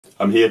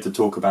I'm here to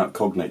talk about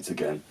cognates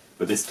again,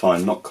 but this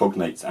time not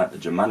cognates at the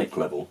Germanic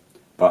level,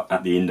 but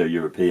at the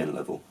Indo-European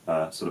level,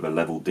 sort of a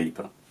level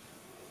deeper.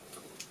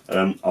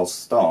 I'll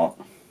start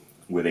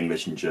with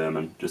English and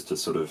German, just to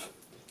sort of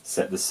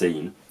set the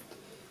scene.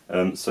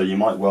 So you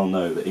might well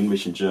know that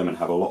English and German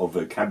have a lot of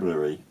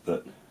vocabulary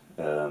that,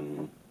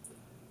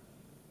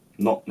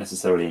 not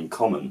necessarily in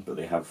common, but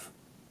they have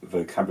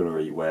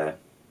vocabulary where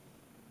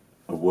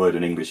a word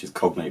in English is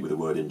cognate with a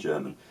word in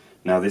German.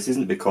 Now this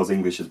isn't because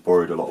English has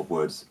borrowed a lot of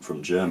words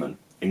from German.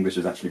 English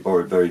has actually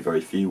borrowed very, very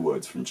few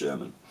words from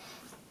German.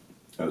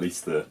 At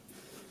least the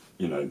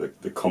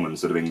common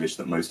sort of English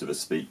that most of us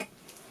speak.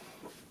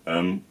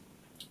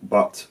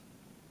 But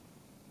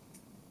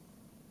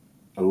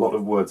a lot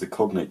of words are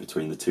cognate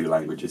between the two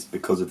languages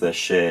because of their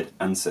shared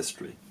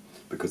ancestry,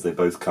 because they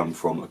both come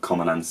from a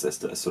common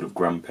ancestor, a sort of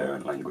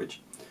grandparent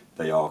language.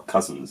 They are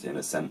cousins in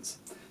a sense,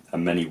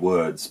 and many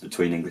words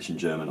between English and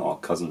German are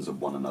cousins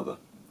of one another.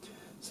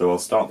 So I'll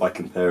start by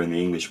comparing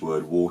the English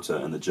word water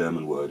and the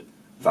German word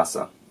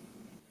Wasser.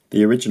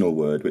 The original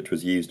word, which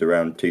was used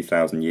around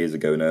 2,000 years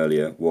ago and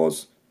earlier,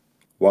 was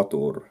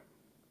Water.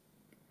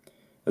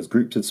 As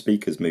groups of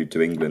speakers moved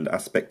to England,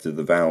 aspects of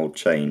the vowel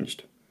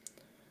changed.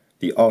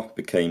 The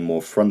became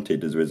more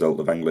fronted as a result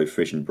of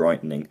Anglo-Frisian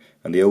brightening,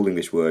 and the Old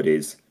English word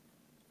is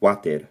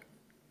water.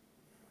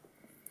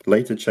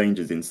 Later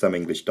changes in some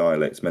English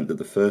dialects meant that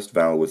the first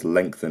vowel was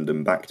lengthened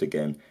and backed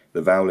again,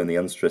 the vowel in the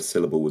unstressed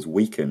syllable was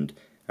weakened,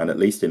 and at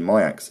least in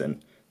my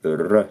accent, the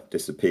r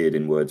disappeared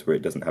in words where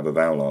it doesn't have a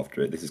vowel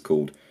after it. This is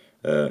called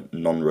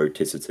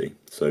non-roticity.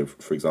 So,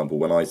 for example,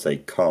 when I say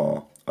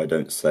car, I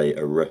don't say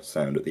a r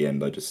sound at the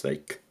end, I just say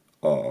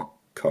k-r,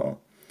 car.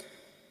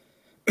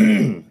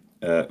 And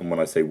when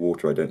I say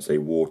water, I don't say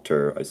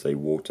water, I say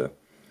water.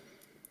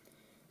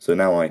 So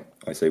now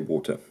I say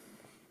water.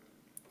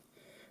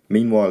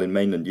 Meanwhile, in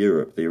mainland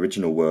Europe, the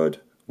original word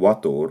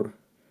wator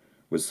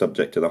was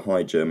subject to the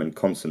High German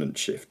consonant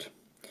shift.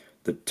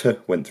 The t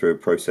went through a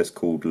process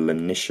called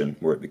lenition,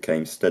 where it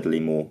became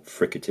steadily more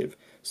fricative.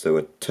 So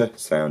a t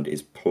sound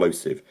is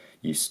plosive.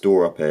 You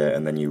store up air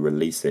and then you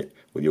release it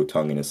with your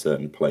tongue in a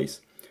certain place.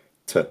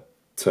 T,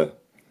 t.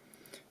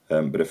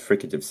 But a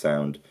fricative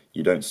sound,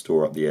 you don't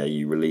store up the air,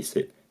 you release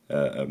it.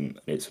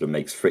 It sort of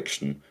makes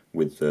friction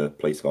with the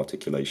place of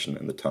articulation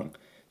and the tongue.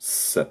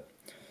 S.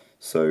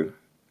 So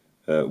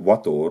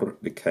wator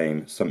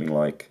became something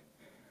like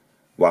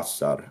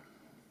Wasser.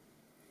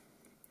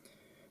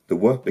 The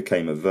w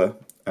became a v,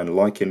 and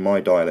like in my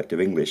dialect of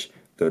English,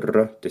 the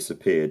r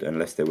disappeared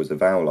unless there was a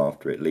vowel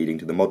after it, leading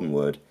to the modern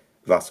word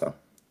Wasser.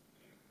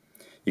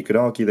 You could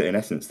argue that in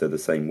essence they're the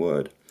same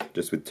word,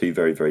 just with two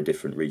very, very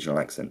different regional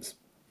accents.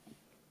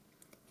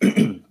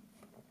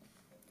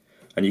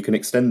 And you can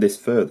extend this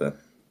further.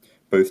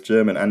 Both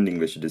German and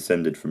English are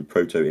descended from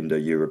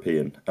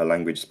Proto-Indo-European, a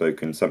language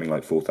spoken something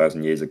like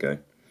 4,000 years ago.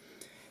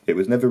 It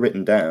was never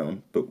written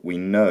down, but we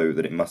know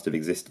that it must have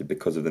existed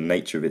because of the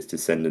nature of its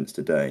descendants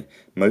today.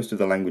 Most of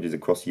the languages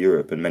across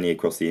Europe and many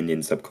across the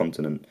Indian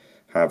subcontinent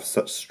have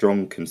such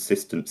strong,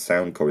 consistent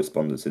sound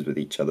correspondences with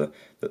each other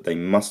that they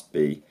must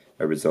be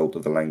a result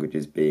of the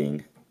languages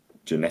being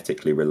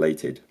genetically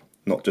related.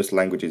 Not just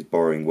languages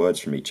borrowing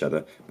words from each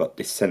other, but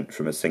descent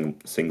from a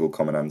single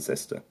common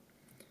ancestor.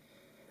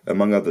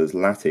 Among others,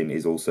 Latin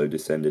is also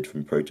descended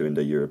from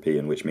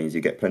Proto-Indo-European, which means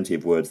you get plenty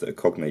of words that are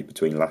cognate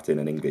between Latin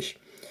and English.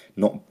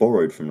 Not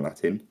borrowed from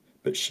Latin,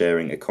 but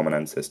sharing a common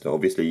ancestor.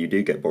 Obviously you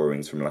do get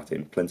borrowings from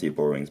Latin, plenty of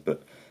borrowings,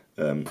 but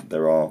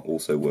there are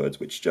also words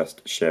which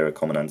just share a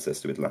common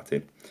ancestor with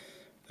Latin.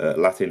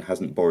 Latin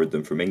hasn't borrowed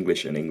them from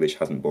English, and English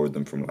hasn't borrowed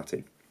them from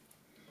Latin.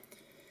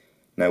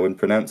 Now, when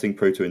pronouncing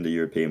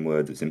Proto-Indo-European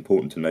words, it's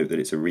important to note that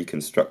it's a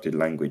reconstructed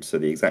language, so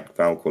the exact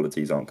vowel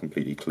qualities aren't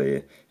completely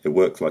clear. It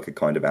works like a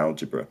kind of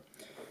algebra.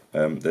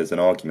 There's an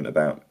argument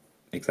about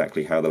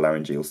exactly how the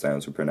laryngeal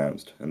sounds were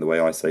pronounced, and the way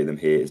I say them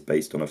here is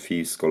based on a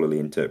few scholarly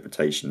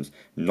interpretations,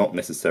 not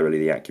necessarily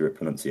the accurate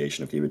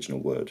pronunciation of the original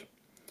word.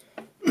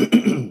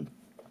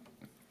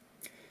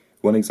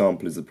 One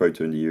example is the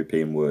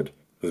Proto-Indo-European word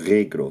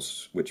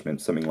regros, which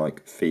meant something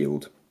like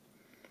field.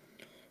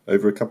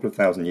 Over a couple of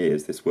thousand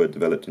years, this word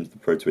developed into the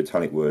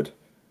Proto-Italic word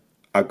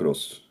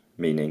agros,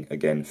 meaning,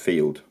 again,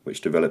 field,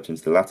 which developed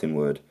into the Latin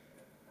word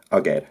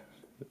ager,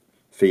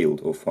 field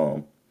or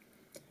farm.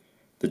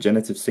 The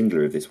genitive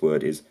singular of this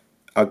word is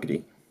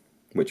agri,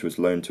 which was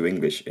loaned to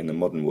English in the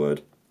modern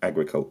word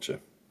agriculture.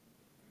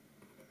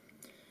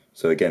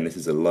 So again, this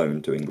is a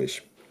loan to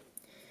English.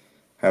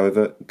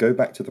 However, go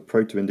back to the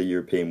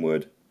Proto-Indo-European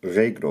word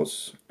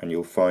regros, and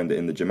you'll find that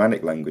in the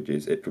Germanic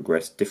languages it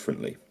progressed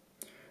differently.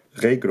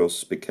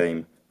 Regros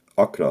became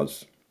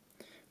akras,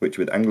 which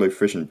with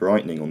Anglo-Frisian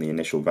brightening on the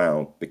initial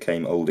vowel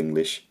became Old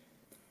English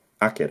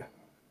aker.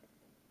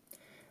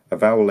 A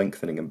vowel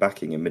lengthening and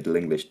backing in Middle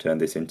English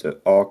turned this into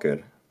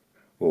arker,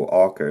 or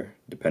arker,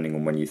 depending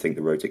on when you think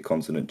the rhotic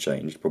consonant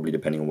changed, probably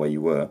depending on where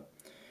you were.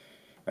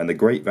 And the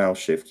great vowel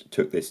shift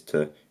took this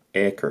to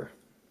eker.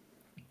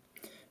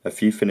 A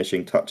few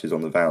finishing touches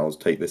on the vowels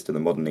take this to the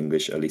modern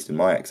English, at least in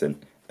my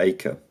accent,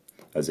 acre,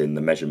 as in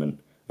the measurement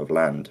of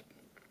land.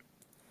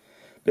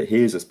 But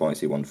here's a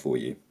spicy one for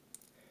you.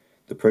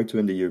 The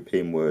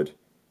Proto-Indo-European word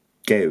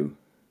ġ̈ew,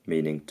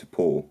 meaning to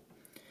pour.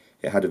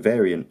 It had a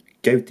variant,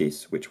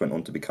 ġ̈ewtis, which went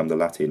on to become the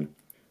Latin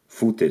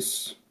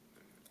futis,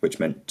 which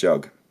meant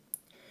jug.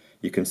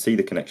 You can see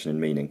the connection in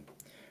meaning.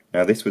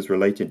 Now this was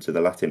related to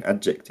the Latin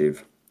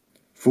adjective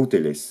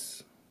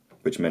futilis,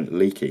 which meant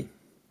leaky.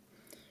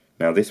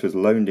 Now this was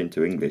loaned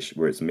into English,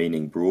 where its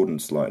meaning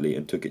broadened slightly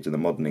and took it to the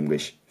modern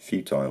English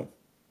futile.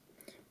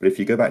 But if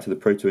you go back to the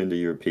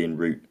Proto-Indo-European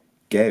root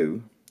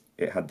ġ̈ew,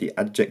 it had the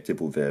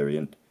adjectival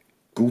variant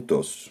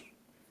γκούτος,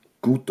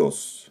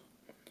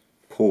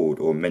 poured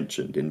or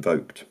mentioned,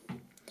 invoked.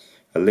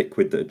 A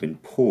liquid that had been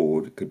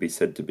poured could be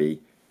said to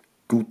be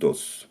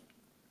γκούτος.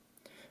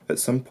 At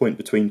some point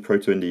between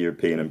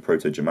Proto-Indo-European and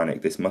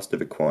Proto-Germanic, this must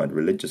have acquired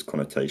religious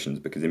connotations,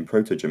 because in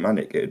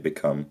Proto-Germanic it had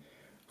become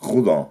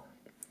ġúðan,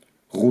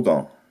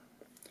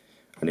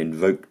 an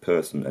invoked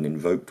person, an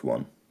invoked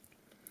one.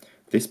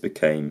 This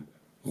became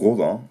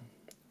ġúðan,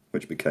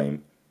 which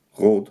became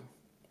ġód,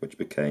 which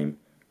became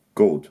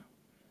God,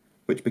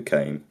 which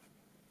became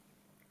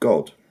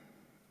God.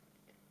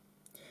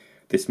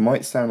 This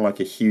might sound like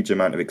a huge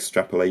amount of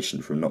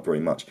extrapolation from not very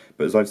much,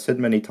 but as I've said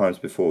many times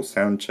before,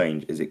 sound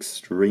change is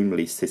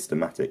extremely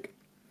systematic.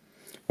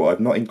 What I've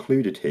not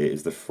included here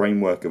is the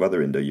framework of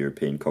other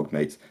Indo-European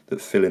cognates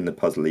that fill in the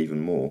puzzle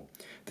even more.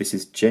 This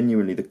is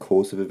genuinely the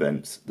course of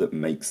events that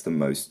makes the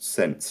most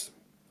sense.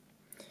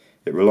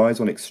 It relies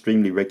on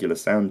extremely regular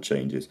sound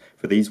changes.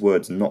 For these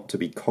words not to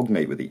be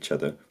cognate with each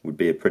other would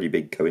be a pretty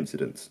big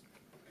coincidence.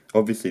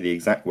 Obviously the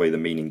exact way the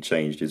meaning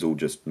changed is all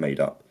just made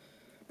up,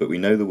 but we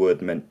know the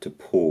word meant to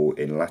pour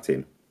in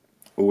Latin.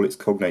 All its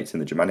cognates in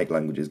the Germanic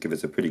languages give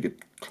us a pretty good,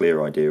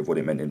 clear idea of what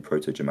it meant in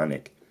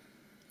Proto-Germanic.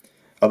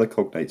 Other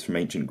cognates from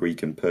ancient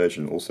Greek and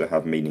Persian also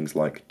have meanings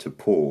like to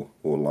pour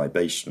or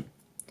libation.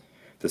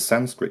 The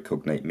Sanskrit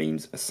cognate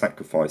means a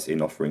sacrifice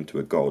in offering to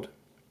a god.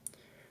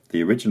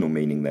 The original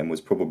meaning then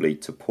was probably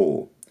to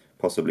pour,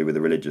 possibly with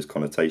a religious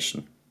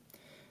connotation.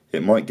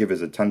 It might give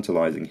us a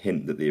tantalising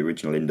hint that the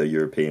original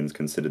Indo-Europeans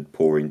considered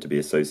pouring to be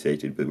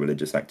associated with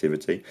religious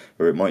activity,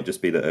 or it might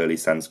just be that early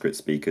Sanskrit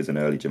speakers and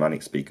early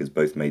Germanic speakers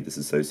both made this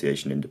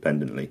association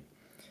independently,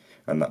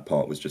 and that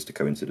part was just a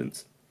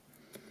coincidence.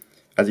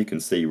 As you can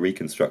see,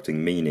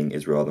 reconstructing meaning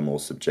is rather more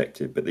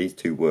subjective, but these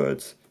two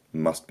words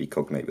must be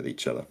cognate with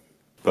each other.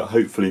 But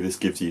hopefully this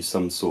gives you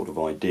some sort of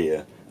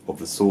idea of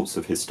the sorts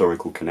of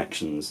historical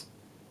connections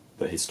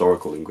that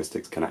historical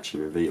linguistics can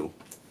actually reveal.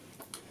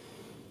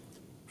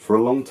 For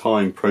a long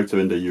time,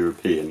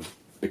 Proto-Indo-European,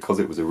 because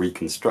it was a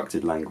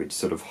reconstructed language,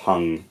 sort of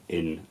hung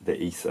in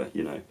the ether,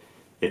 you know.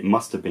 It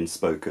must have been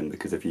spoken,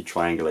 because if you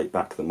triangulate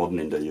back the modern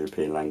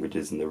Indo-European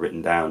languages and the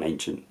written down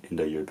ancient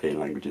Indo-European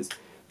languages,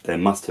 there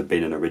must have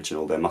been an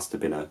original, there must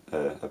have been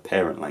a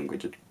parent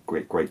language, a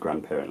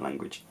great-great-grandparent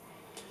language.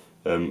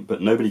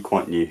 But nobody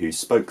quite knew who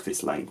spoke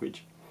this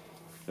language.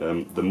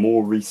 The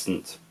more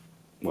recent,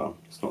 well,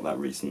 it's not that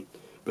recent,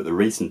 but the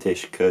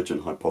recent-ish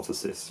Kurgan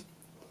hypothesis,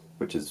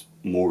 which has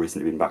more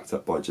recently been backed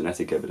up by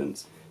genetic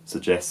evidence,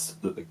 suggests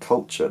that the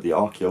culture, the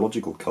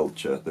archaeological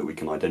culture that we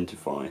can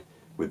identify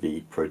with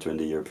the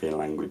Proto-Indo-European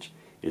language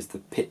is the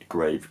pit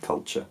grave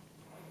culture,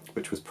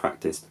 which was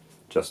practiced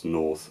just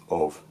north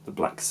of the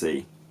Black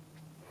Sea.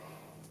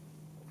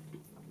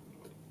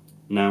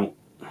 Now,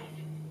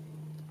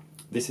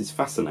 this is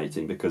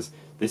fascinating because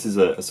this is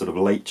a sort of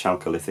late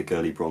Chalcolithic,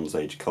 early Bronze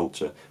Age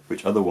culture,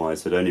 which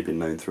otherwise had only been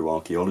known through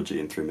archaeology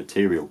and through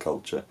material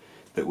culture,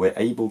 that we're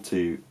able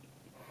to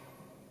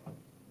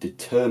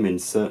determine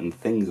certain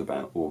things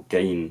about or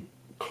gain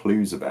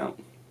clues about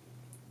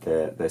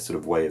their sort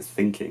of way of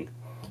thinking,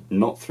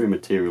 not through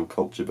material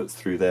culture but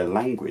through their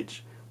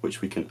language, which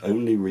we can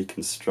only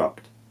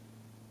reconstruct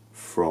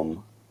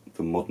from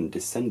the modern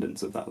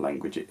descendants of that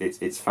language.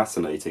 It's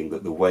fascinating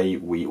that the way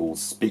we all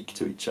speak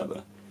to each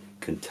other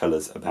can tell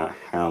us about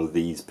how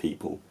these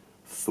people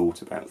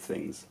thought about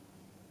things.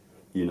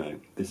 You know,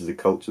 this is a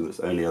culture that's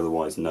only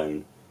otherwise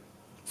known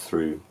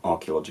through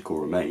archaeological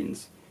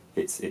remains.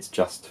 It's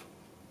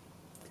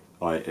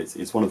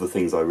one of the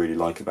things I really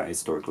like about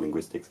historical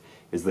linguistics,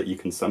 is that you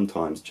can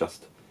sometimes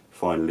just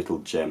find little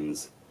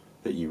gems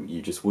that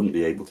you just wouldn't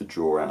be able to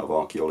draw out of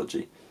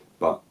archaeology,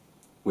 but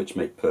which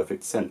make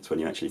perfect sense when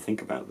you actually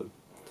think about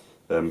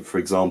them. For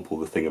example,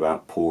 the thing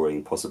about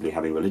pouring possibly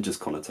having religious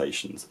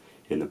connotations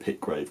in the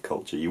pit grave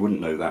culture. You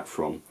wouldn't know that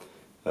from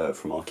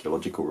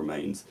archaeological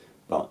remains,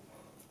 but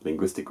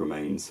linguistic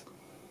remains,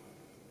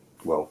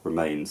 well,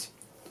 remains,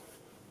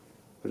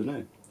 I don't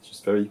know, it's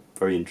just very,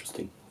 very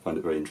interesting. I find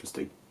it very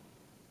interesting.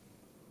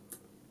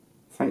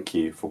 Thank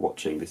you for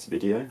watching this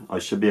video. I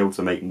should be able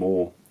to make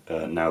more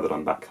now that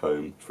I'm back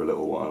home for a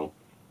little while.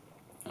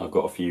 I've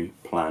got a few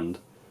planned.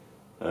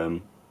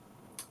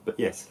 But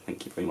yes,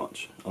 thank you very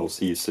much. I'll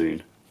see you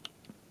soon.